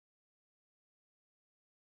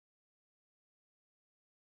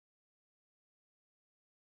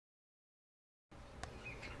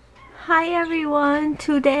Hi everyone,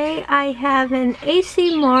 today I have an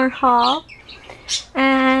Acmoore haul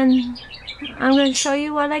and I'm going to show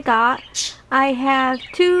you what I got. I have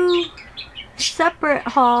two separate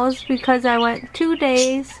hauls because I went 2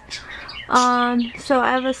 days. So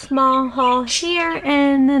I have a small haul here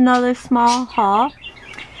and another small haul.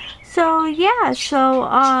 So yeah,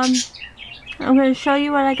 I'm going to show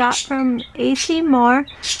you what I got from Acmoore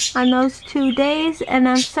on those 2 days, and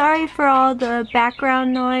I'm sorry for all the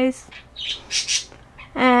background noise.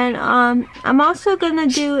 And I'm also going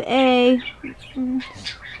to do a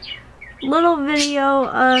little video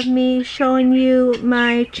of me showing you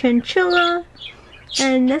my chinchilla,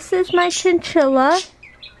 and this is my chinchilla.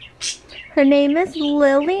 Her name is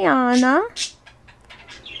Liliana.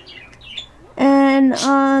 And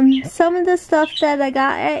some of the stuff that I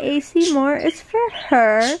got at Acmoore is for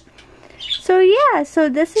her. So yeah, so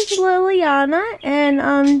this is Liliana,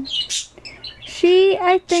 and she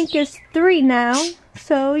I think is 3 now.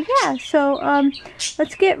 So yeah,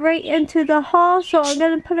 let's get right into the haul. So I'm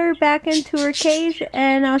gonna put her back into her cage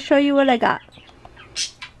and I'll show you what I got.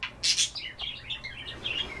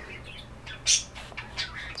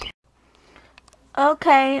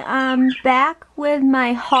 Okay, I'm back with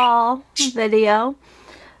my haul video.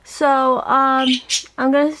 So I'm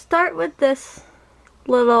gonna start with this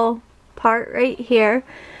little part right here.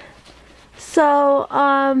 So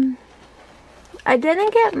I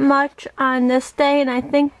didn't get much on this day, and I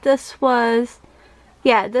think this was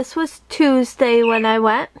Tuesday when I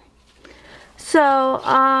went. So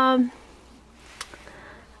I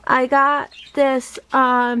got this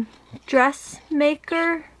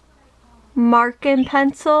dressmaker marking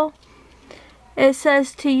pencil. It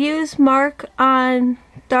says to use mark on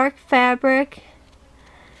dark fabric,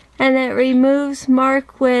 and it removes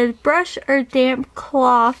mark with brush or damp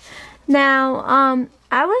cloth. Now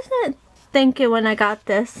I wasn't thinking when I got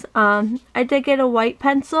this. I did get a white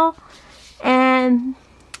pencil, and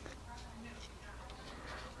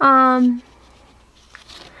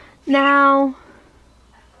now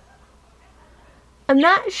I'm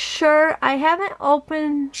not sure. I haven't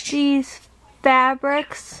opened these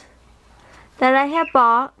fabrics that I have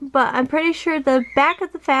bought, but I'm pretty sure the back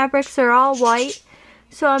of the fabrics are all white.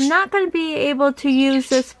 So I'm not going to be able to use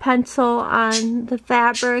this pencil on the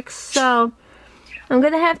fabrics. So I'm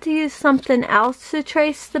going to have to use something else to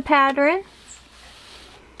trace the pattern.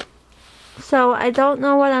 So I don't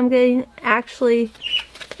know what I'm going to actually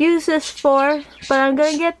use this for, but I'm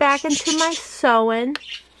going to get back into my sewing.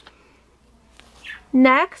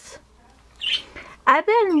 Next, I've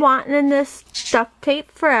been wanting this duct tape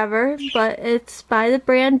forever, but it's by the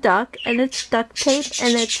brand Duck, and it's duct tape,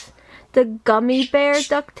 and it's the gummy bear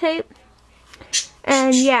duct tape.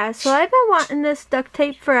 And yeah, so I've been wanting this duct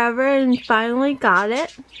tape forever and finally got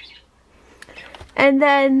it. And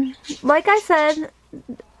then, like I said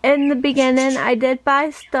in the beginning, I did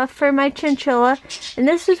buy stuff for my chinchilla, and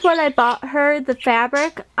this is what I bought her, the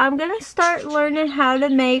fabric. I'm going to start learning how to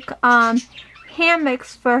make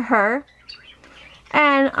hammocks for her.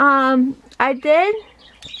 And I did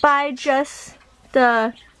buy just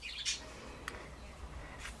the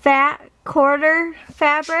fat quarter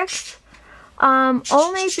fabrics,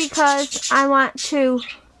 only because I want to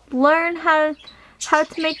learn how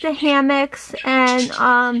to make the hammocks. And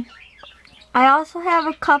I also have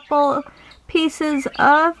a couple pieces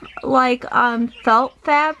of like felt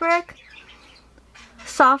fabric,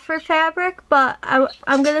 softer fabric, but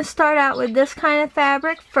I'm gonna start out with this kind of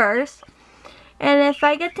fabric first, and if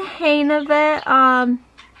I get the hang of it,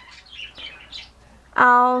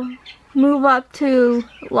 I'll move up to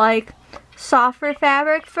like softer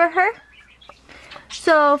fabric for her.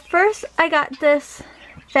 So first I got this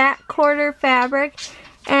fat quarter fabric,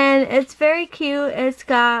 and it's very cute. It's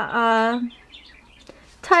got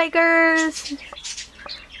tigers,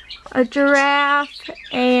 a giraffe,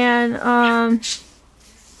 and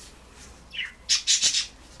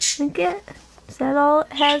is that all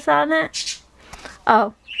it has on it?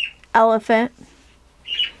 Oh, elephant.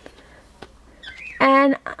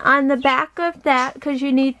 And on the back of that, because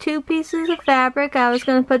you need 2 pieces of fabric, I was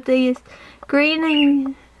going to put these green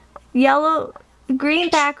and yellow,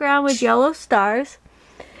 green background with yellow stars.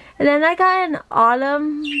 And then I got an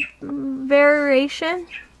autumn variation.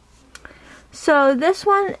 So this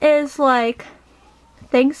one is like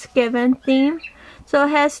Thanksgiving theme. So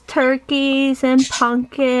it has turkeys and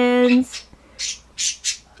pumpkins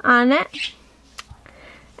on it.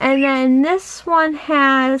 And then this one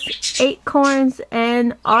has acorns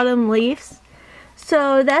and autumn leaves.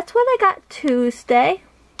 So that's what I got Tuesday.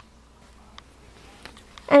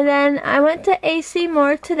 And then I went to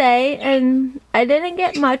Acmoore today, and I didn't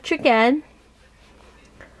get much again.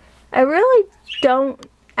 I really don't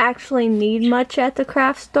actually need much at the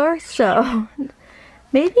craft store, so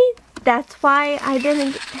maybe that's why I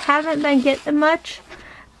haven't been getting much.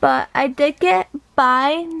 But I did get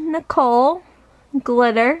by Nicole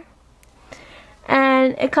glitter,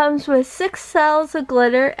 and it comes with 6 cells of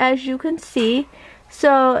glitter, as you can see.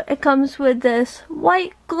 So it comes with this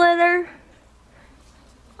white glitter,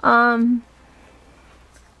 a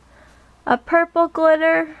purple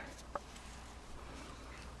glitter,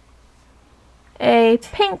 a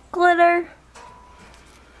pink glitter,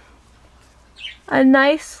 a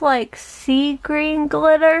nice like sea green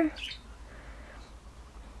glitter,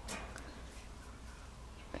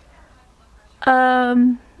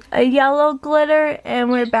 a yellow glitter, and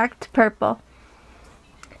we're back to purple.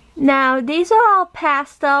 Now these are all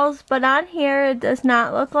pastels, but on here it does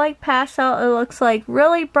not look like pastel. It looks like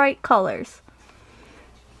really bright colors.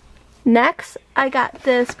 Next, I got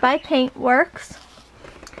this by Paintworks,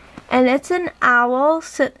 and it's an owl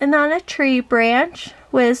sitting on a tree branch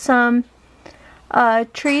with some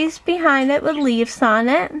trees behind it with leaves on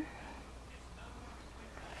it.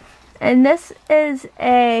 And this is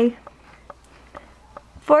a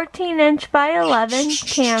 14" by 11"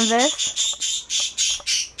 canvas,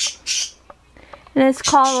 and it's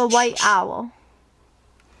called a white owl.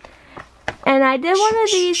 And I did one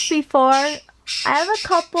of these before. I have a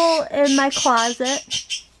couple in my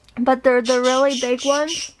closet, but they're the really big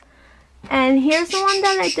ones. And here's the one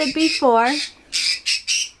that I did before.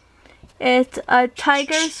 It's a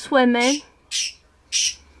tiger swimming.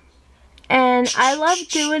 And I love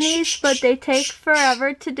doing these, but they take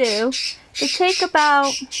forever to do. They take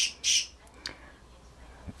about,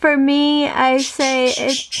 for me, I say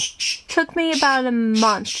it took me about a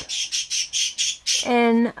month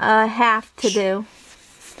and a half to do.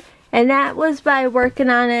 And that was by working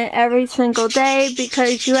on it every single day,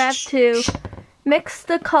 because you have to mix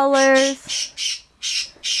the colors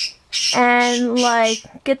and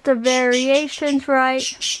like get the variations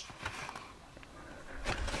right.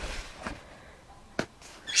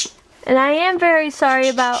 And I am very sorry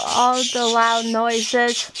about all the loud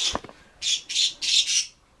noises.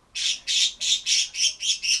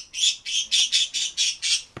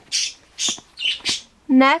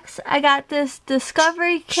 Next, I got this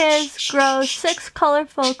Discovery Kids Grow 6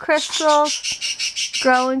 Colorful Crystals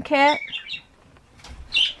growing kit.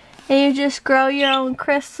 And you just grow your own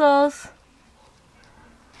crystals.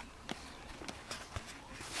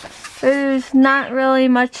 There's not really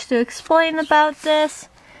much to explain about this.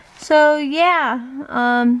 So yeah,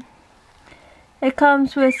 it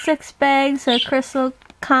comes with 6 bags of crystal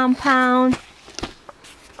compound,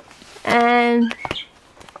 and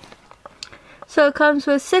so it comes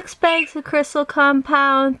with 6 bags of crystal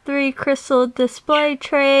compound, 3 crystal display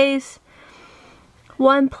trays,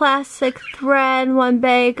 1 plastic thread, 1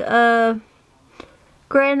 bag of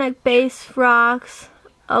granite base rocks,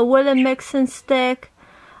 a wooden mixing stick,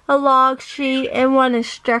 a log sheet, and 1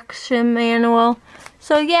 instruction manual.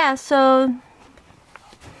 So yeah, so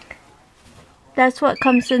that's what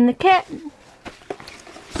comes in the kit.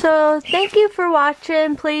 So thank you for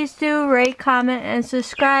watching. Please do rate, comment, and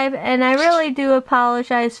subscribe. And I really do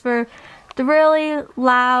apologize for the really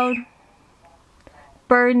loud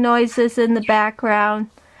bird noises in the background.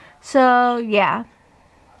 So yeah.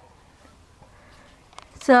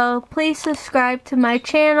 So please subscribe to my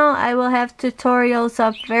channel. I will have tutorials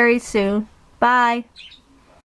up very soon. Bye.